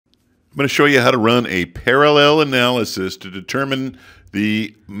I'm going to show you how to run a parallel analysis to determine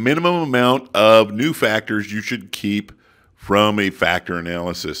the minimum amount of new factors you should keep from a factor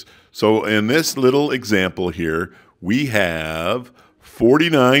analysis. So in this little example here, we have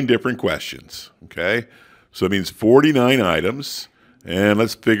 49 different questions, okay? So it means 49 items, and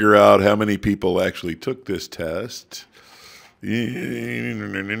let's figure out how many people actually took this test. So we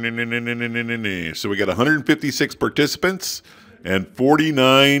got 156 participants and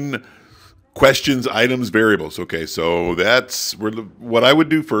 49 questions, items, variables. Okay, so that's what I would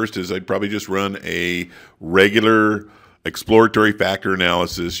do first is I'd probably just run a regular exploratory factor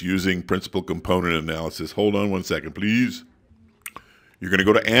analysis using principal component analysis. Hold on one second, please. You're going to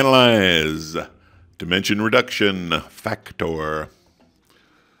go to Analyze, Dimension Reduction, Factor.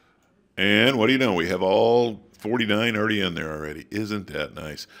 And what do you know? We have all 49 already in there already. Isn't that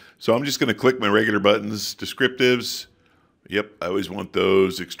nice? So I'm just going to click my regular buttons, descriptives. Yep, I always want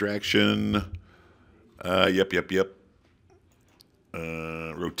those. Extraction. Yep.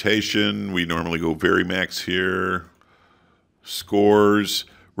 Rotation. We normally go Varimax here. Scores.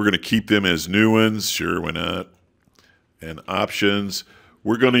 We're going to keep them as new ones. Sure, why not? And options.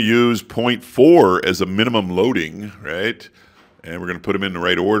 We're going to use 0.4 as a minimum loading, right? And we're going to put them in the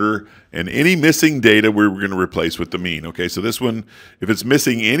right order. And any missing data we're going to replace with the mean. Okay, so this one, if it's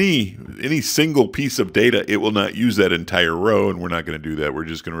missing any single piece of data, it will not use that entire row, and we're not going to do that. We're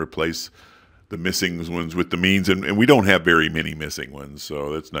just going to replace the missing ones with the means, and we don't have very many missing ones,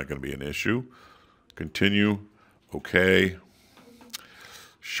 so that's not going to be an issue. Continue. Okay.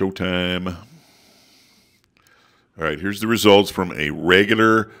 Showtime. All right, here's the results from a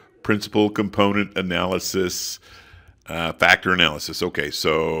regular principal component analysis. Factor analysis. Okay,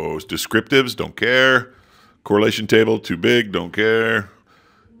 so descriptives, don't care. Correlation table, too big, don't care.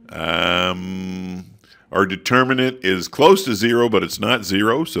 Our determinant is close to 0, but it's not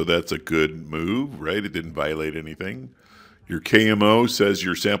 0, so that's a good move, right? It didn't violate anything. Your KMO says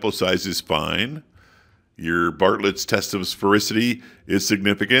your sample size is fine. Your Bartlett's test of sphericity is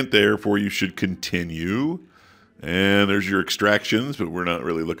significant, therefore you should continue. And there's your extractions, but we're not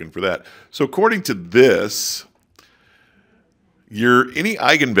really looking for that. So according to this, any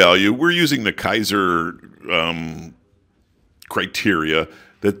eigenvalue, we're using the Kaiser criteria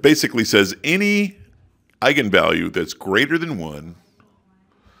that basically says any eigenvalue that's greater than 1,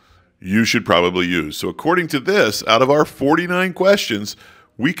 you should probably use. So according to this, out of our 49 questions,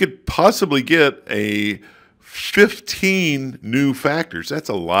 we could possibly get 15 new factors. That's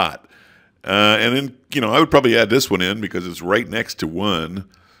a lot. And then, I would probably add this one in because it's right next to 1.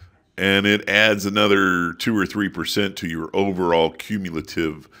 And it adds another 2 or 3% to your overall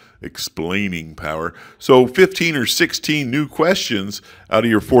cumulative explaining power. So 15 or 16 new questions out of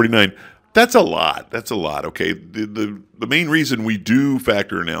your 49. That's a lot. That's a lot. Okay. The main reason we do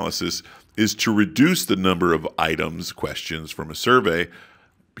factor analysis is to reduce the number of items, questions from a survey,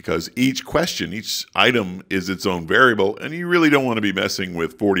 because each question, each item is its own variable, and you really don't want to be messing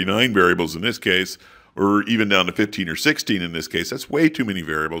with 49 variables in this case, or even down to 15 or 16 in this case. That's way too many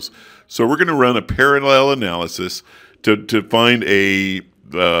variables. So we're going to run a parallel analysis to find a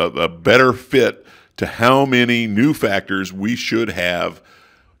better fit to how many new factors we should have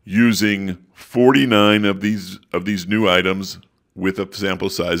using 49 of these new items with a sample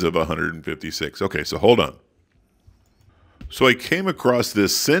size of 156. Okay, so hold on. So I came across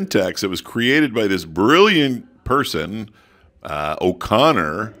this syntax that was created by this brilliant person,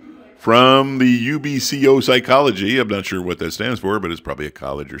 O'Connor, from the UBCO psychology. I'm not sure what that stands for, but it's probably a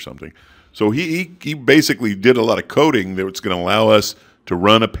college or something. So he basically did a lot of coding that's going to allow us to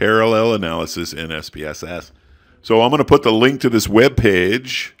run a parallel analysis in SPSS. So I'm going to put the link to this web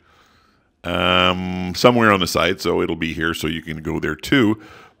page somewhere on the site, so it'll be here so you can go there too.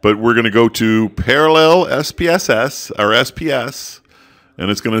 But we're going to go to Parallel SPSS, or SPS,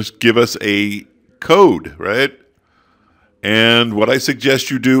 and it's going to give us a code, right? And what I suggest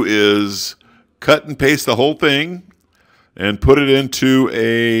you do is cut and paste the whole thing and put it into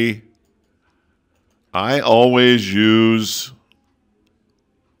I always use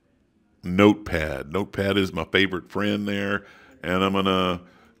Notepad. Notepad is my favorite friend there. And I'm going to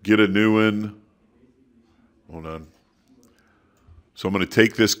get a new one. Hold on. So I'm going to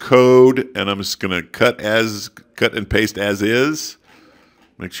take this code and I'm just going to cut and paste as is.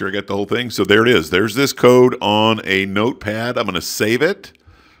 Make sure I got the whole thing. So there it is. There's this code on a notepad. I'm going to save it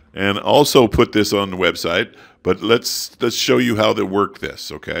and also put this on the website. But let's show you how to work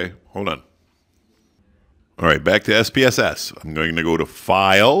this, okay? Hold on. All right, back to SPSS. I'm going to go to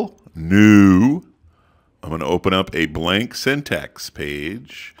File, New. I'm going to open up a blank syntax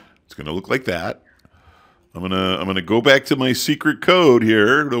page. It's going to look like that. I'm gonna go back to my secret code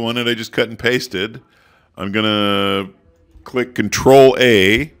here, the one that I just cut and pasted. I'm gonna click Control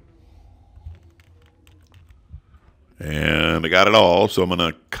A, and I got it all. So I'm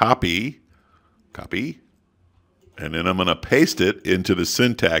gonna copy, and then I'm gonna paste it into the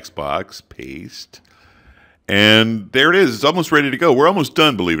syntax box. Paste, and there it is. It's almost ready to go. We're almost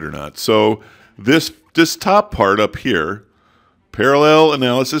done, believe it or not. So this top part up here, parallel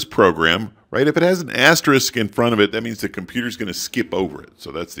analysis program. Right? If it has an asterisk in front of it, that means the computer's going to skip over it.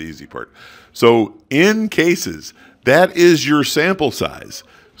 So that's the easy part. So in cases, that is your sample size.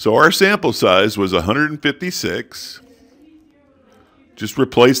 So our sample size was 156. Just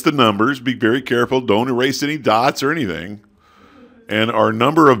replace the numbers. Be very careful. Don't erase any dots or anything. And our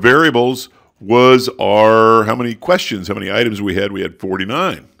number of variables was how many questions, how many items we had. We had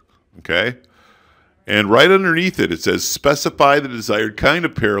 49. Okay? And right underneath it, it says specify the desired kind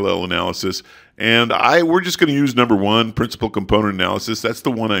of parallel analysis. And we're just going to use number 1, principal component analysis. That's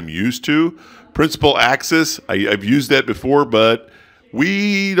the one I'm used to. Principal axis, I've used that before, but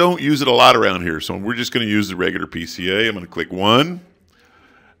we don't use it a lot around here. So we're just going to use the regular PCA. I'm going to click 1.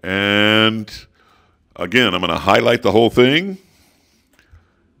 And again, I'm going to highlight the whole thing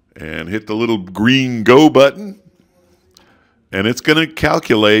and hit the little green go button. And it's going to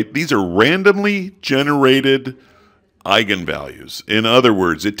calculate, these are randomly generated eigenvalues. In other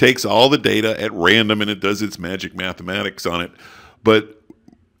words, it takes all the data at random and it does its magic mathematics on it. But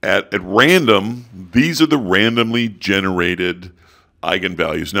at random, these are the randomly generated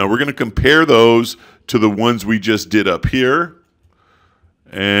eigenvalues. Now we're going to compare those to the ones we just did up here.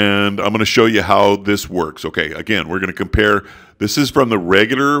 And I'm going to show you how this works. Okay, again, we're going to compare, this is from the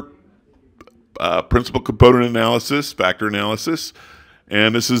regular principal component analysis, factor analysis,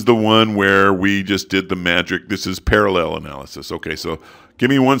 and this is the one where we just did the magic. This is parallel analysis. Okay, so give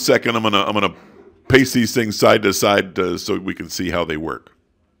me 1 second. I'm gonna paste these things side to side so we can see how they work.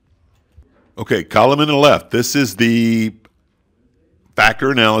 Okay, column in the left. This is the factor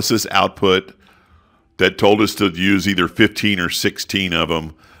analysis output that told us to use either 15 or 16 of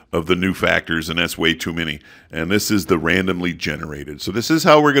them of the new factors, and that's way too many. And this is the randomly generated. So this is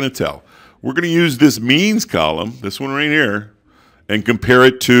how we're going to tell. We're going to use this means column, this one right here, and compare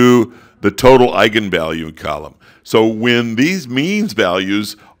it to the total eigenvalue column. So when these means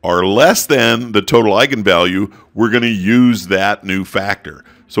values are less than the total eigenvalue, we're going to use that new factor.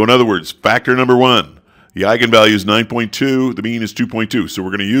 So in other words, factor number 1, the eigenvalue is 9.2, the mean is 2.2. So we're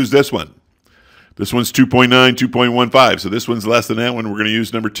going to use this one. This one's 2.9, 2.15. So this one's less than that one. We're going to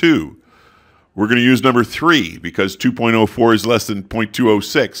use number 2. We're going to use number 3 because 2.04 is less than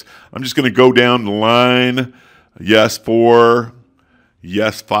 0.206. I'm just going to go down the line. Yes, 4.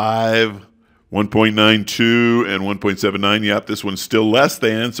 Yes, 5. 1.92 and 1.79. Yep, this one's still less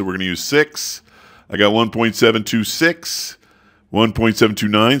than, so we're going to use 6. I got 1.726.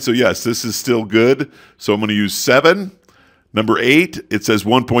 1.729. So yes, this is still good. So I'm going to use 7. Number 8, it says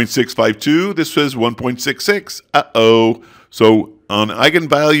 1.652. This says 1.66. Uh-oh. So on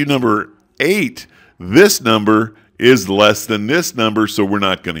eigenvalue number 8, this number is less than this number, so we're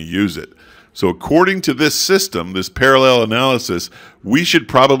not going to use it. So according to this system, this parallel analysis, we should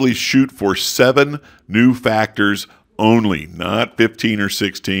probably shoot for 7 new factors only, not 15 or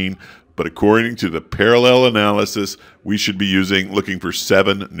 16. But according to the parallel analysis, we should be looking for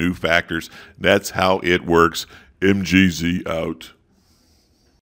 7 new factors. That's how it works. MGZ out.